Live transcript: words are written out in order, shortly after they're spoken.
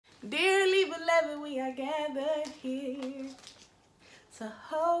Dearly beloved, we are gathered here to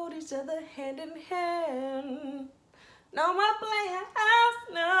hold each other hand in hand. No more playing house,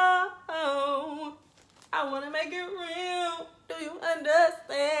 no. I want to make it real. Do you understand?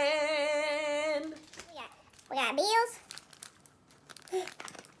 We got bills.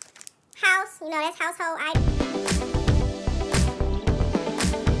 House, you know, that's household items.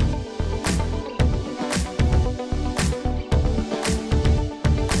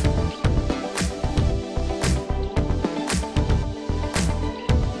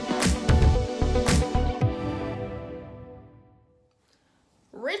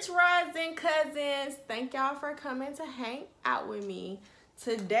 Rich Rising cousins, thank y'all for coming to hang out with me.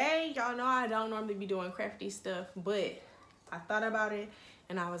 Today, y'all know I don't normally be doing crafty stuff, but I thought about it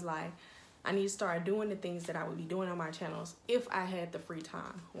and I was like, I need to start doing the things that I would be doing on my channels if I had the free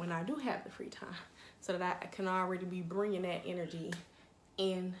time, when I do have the free time, so that I can already be bringing that energy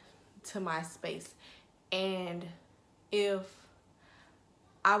into my space. And if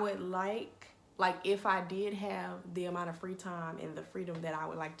I would like if I did have the amount of free time and the freedom that I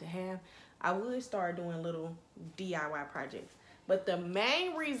would like to have, I would start doing little DIY projects. But the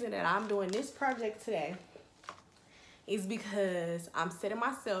main reason that I'm doing this project today is because I'm setting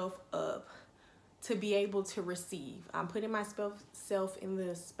myself up to be able to receive. I'm putting myself in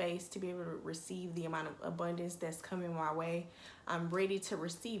the space to be able to receive the amount of abundance that's coming my way. I'm ready to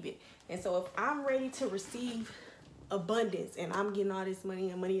receive it. And so if I'm ready to receive abundance and I'm getting all this money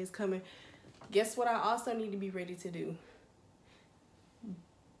and money is coming, guess what I also need to be ready to do?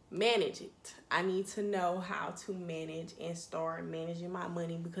 Manage it. I need to know how to manage and start managing my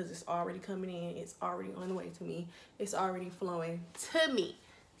money because it's already coming in. It's already on the way to me. It's already flowing to me.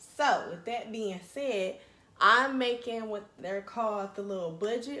 So with that being said, I'm making what they're called the little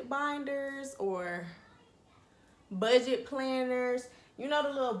budget binders or budget planners. You know the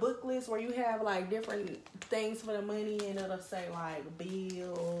little booklets where you have like different things for the money and it'll say like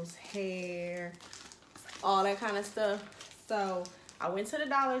bills, hair, all that kind of stuff. So I went to the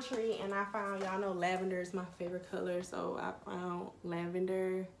Dollar Tree and I found, y'all know lavender is my favorite color. So I found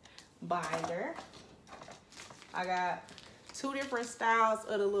lavender binder. I got 2 different styles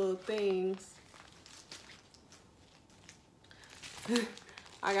of the little things.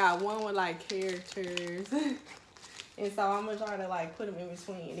 I got one with like characters. And so I'm gonna try to like put them in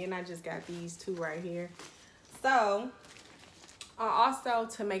between. And then I just got these 2 right here. So I also,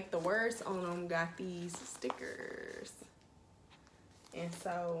 to make the words on them, got these stickers. And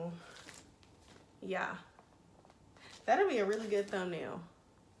so, yeah. That'll be a really good thumbnail.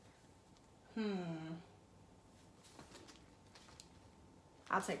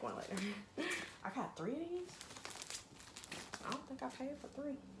 I'll take one later. I got 3 of these. I don't think I paid for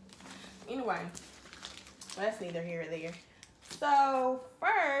 3. Anyway. That's neither here or there. So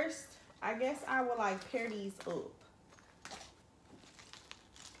first, I guess I will like pair these up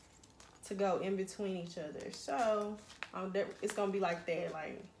to go in between each other. So it's gonna be like that.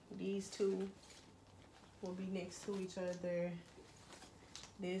 Like these 2 will be next to each other.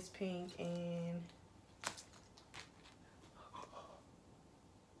 This pink and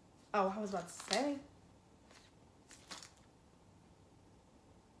I was about to say.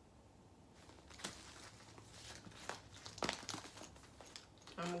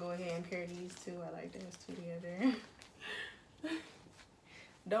 I'm gonna go ahead and pair these 2. I like those 2 together.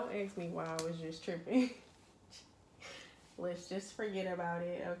 Don't ask me why I was just tripping. Let's just forget about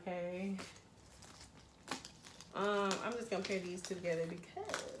it, okay? I'm just gonna pair these 2 together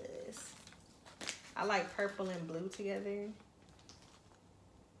because I like purple and blue together.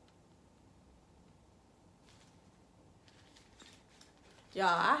 Y'all,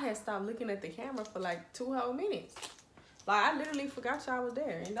 I had stopped looking at the camera for like 2 whole minutes. Like, I literally forgot y'all was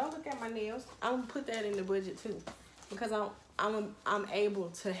there. And don't look at my nails. I'm gonna put that in the budget too, because I'm able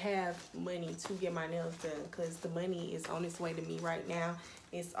to have money to get my nails done, because the money is on its way to me right now.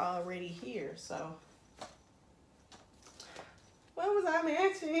 It's already here. So what was I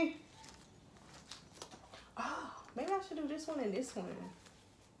matching? Oh, maybe I should do this one and this one.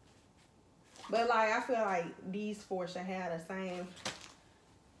 But like, I feel like these 4 should have the same.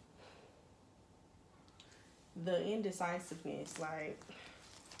 The indecisiveness, like,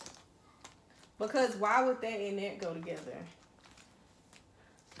 because why would that and that go together?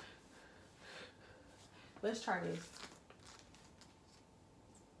 Let's try this.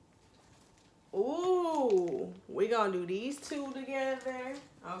 Ooh, we're gonna do these 2 together.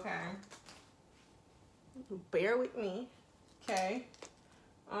 Okay, bear with me. Okay.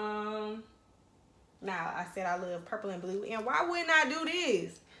 Now I said I love purple and blue, and why wouldn't I do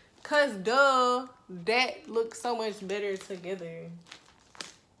this? Cause duh, that looks so much better together.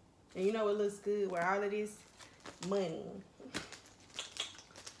 And you know what looks good with all of this? Money.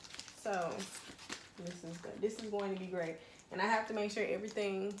 So this is good. This is going to be great. And I have to make sure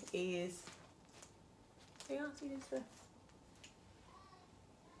everything is, y'all see this stuff?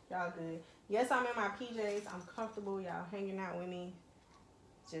 Y'all good. Yes, I'm in my PJs. I'm comfortable. Y'all hanging out with me.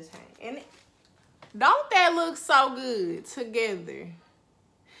 Just hang. And don't that look so good together?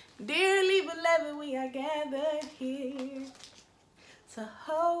 Dearly beloved, we are gathered here to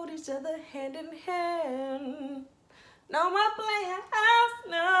hold each other hand in hand. No more playing house,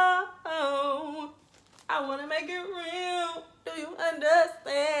 no. I want to make it real. Do you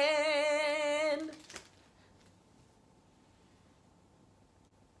understand?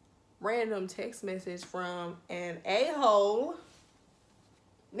 Random text message from an a-hole.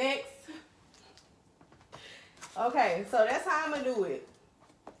 Next. Okay, so that's how I'm going to do it.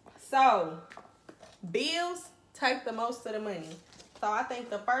 So, bills take the most of the money. So, I think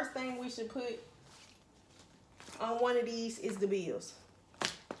the first thing we should put on one of these is the bills.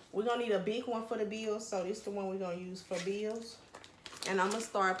 We're going to need a big one for the bills. So, this is the one we're going to use for bills. And I'm going to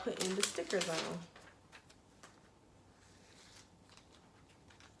start putting the stickers on.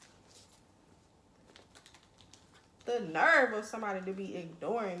 The nerve of somebody to be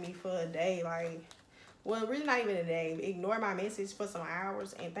ignoring me for a day. Like, well, really not even a day. Ignore my message for some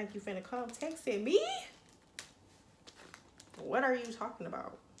hours and think you finna come texting me? What are you talking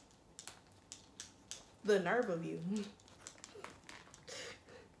about? The nerve of you.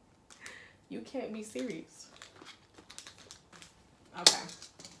 You can't be serious. Okay.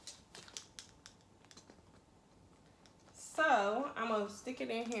 So, I'm gonna stick it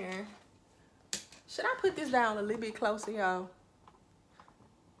in here. Should I put this down a little bit closer, y'all?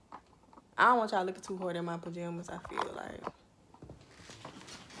 I don't want y'all looking too hard at my pajamas, I feel like.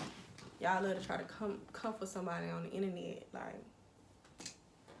 Y'all love to try to comfort somebody on the internet, like.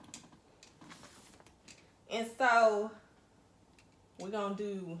 And so, we're gonna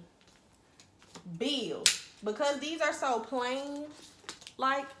do bills. Because these are so plain,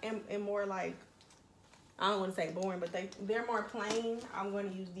 like, and more like, I don't want to say boring, but they're more plain. I'm going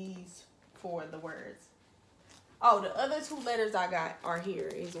to use these for the words. Oh, the other two letters I got are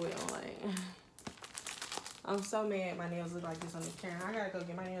here as well. Like, I'm so mad my nails look like this on the camera. I gotta go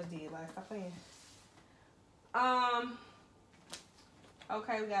get my nails did. Like, stop playing.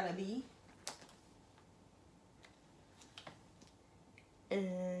 Okay, we got a B.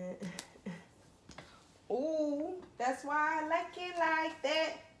 Ooh, that's why I like it like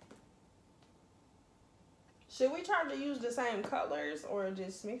that. Should we try to use the same colors or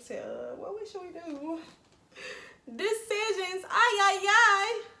just mix it up? What should we do? Decisions. Ay, ay,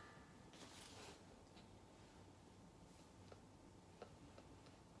 ay.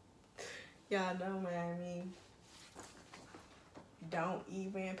 Y'all don't mind me. Don't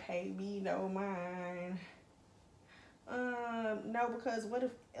even pay me no mind. No, because what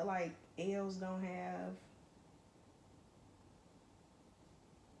if, like, L's don't have...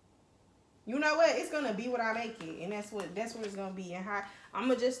 You know what? It's gonna be what I make it, and that's what it's gonna be. And how I'm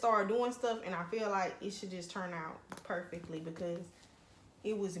gonna just start doing stuff, and I feel like it should just turn out perfectly because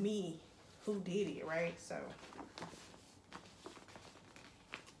it was me who did it, right? So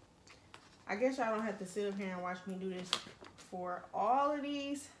I guess y'all don't have to sit up here and watch me do this for all of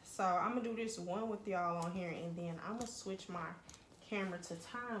these. So I'm gonna do this one with y'all on here, and then I'm gonna switch my camera to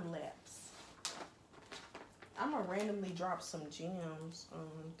time lapse. I'm gonna randomly drop some gems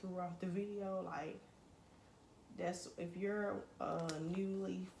throughout the video. Like, that's if you're a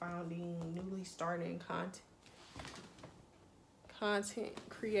newly starting content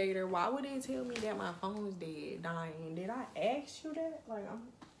creator. Why would they tell me that my phone's dying? Did I ask you that? Like, I'm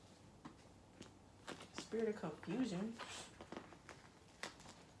spirit of confusion.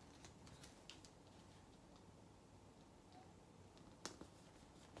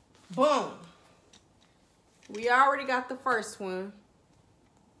 Boom. We already got the first one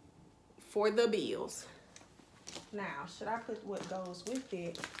for the bills. Now, should I put what goes with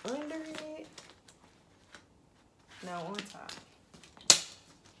it under it? No, on top.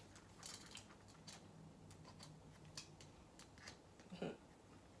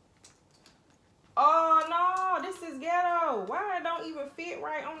 Oh, no, this is ghetto. Why it don't even fit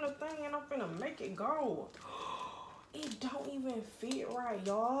right on the thing and I'm finna make it go? It don't even fit right,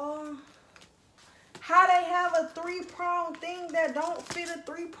 y'all. How they have a 3-prong thing that don't fit a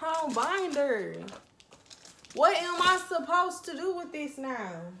 3-prong binder? What am I supposed to do with this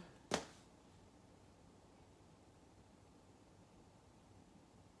now?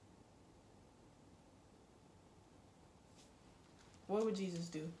 What would Jesus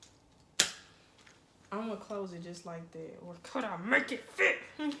do? I'm gonna close it just like that. Or could I make it fit?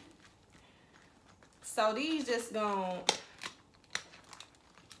 So these just gonna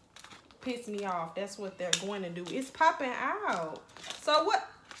piss me off. That's what they're going to do. It's popping out. So what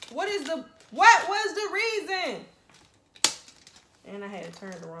was the reason? And I had to turn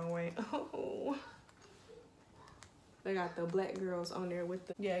it the wrong way. Oh. They got the black girls on there with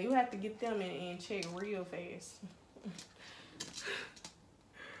the... Yeah, you have to get them in check real fast.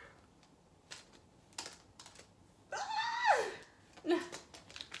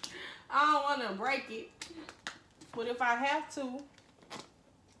 I don't want to break it. But if I have to,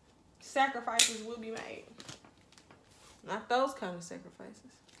 sacrifices will be made. Not those kind of sacrifices.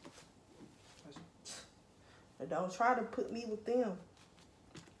 But don't try to put me with them.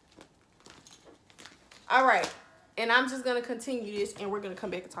 All right. And I'm just going to continue this, and we're going to come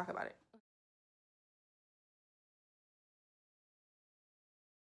back and talk about it.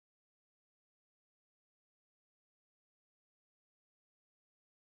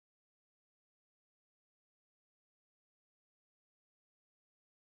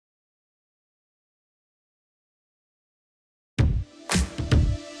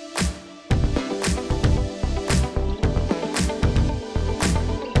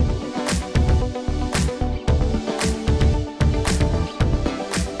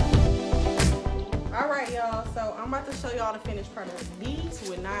 I'm about to show y'all the finished product. These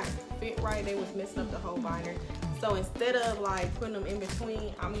would not fit right. They was messing up the whole binder. So instead of like putting them in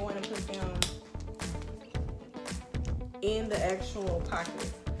between, I'm going to put them in the actual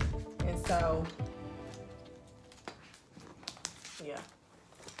pocket. And so, yeah.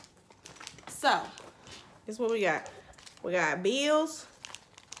 So, this is what we got. We got bills,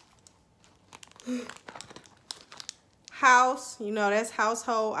 house, you know, that's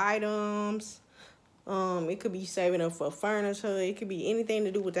household items. It could be saving up for furniture. It could be anything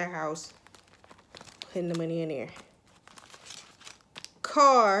to do with that house. Putting the money in there.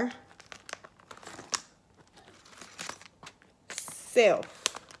 Car.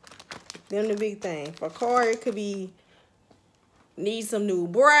 Self. Them the big thing. For car, it could be need some new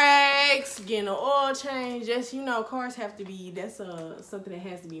brakes, getting an oil change. Just, you know, cars have to be, that's something that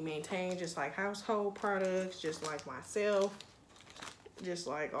has to be maintained, just like household products, just like myself. Just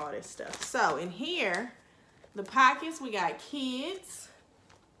like all this stuff. So in here, the pockets, we got kids.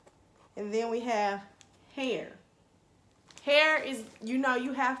 And then we have hair. Hair is, you know,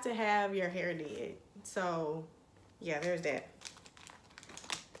 you have to have your hair did. So yeah, there's that.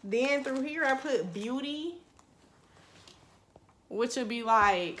 Then through here, I put beauty, which would be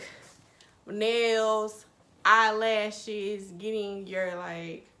like nails, eyelashes, getting your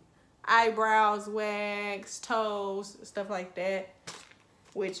like eyebrows waxed, toes, stuff like that.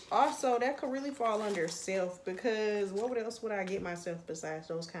 Which also, that could really fall under self, because what else would I get myself besides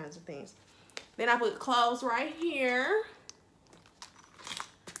those kinds of things? Then I put clothes right here.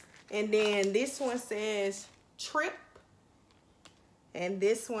 And then this one says trip. And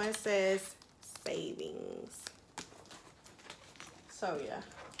this one says savings. So yeah.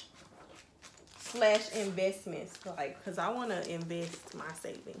 / investments, like, because I want to invest my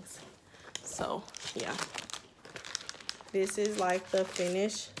savings. So yeah. This is like the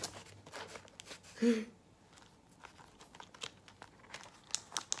finish.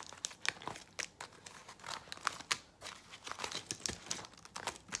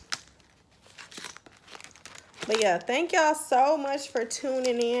 But yeah, thank y'all so much for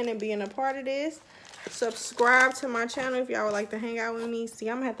tuning in and being a part of this. Subscribe to my channel if y'all would like to hang out with me. See,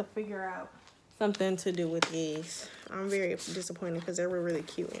 I'm gonna have to figure out something to do with these. I'm very disappointed because they were really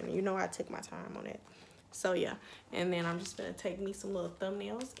cute, and you know I took my time on it. So yeah, and then I'm just gonna take me some little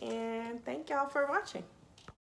thumbnails, and thank y'all for watching.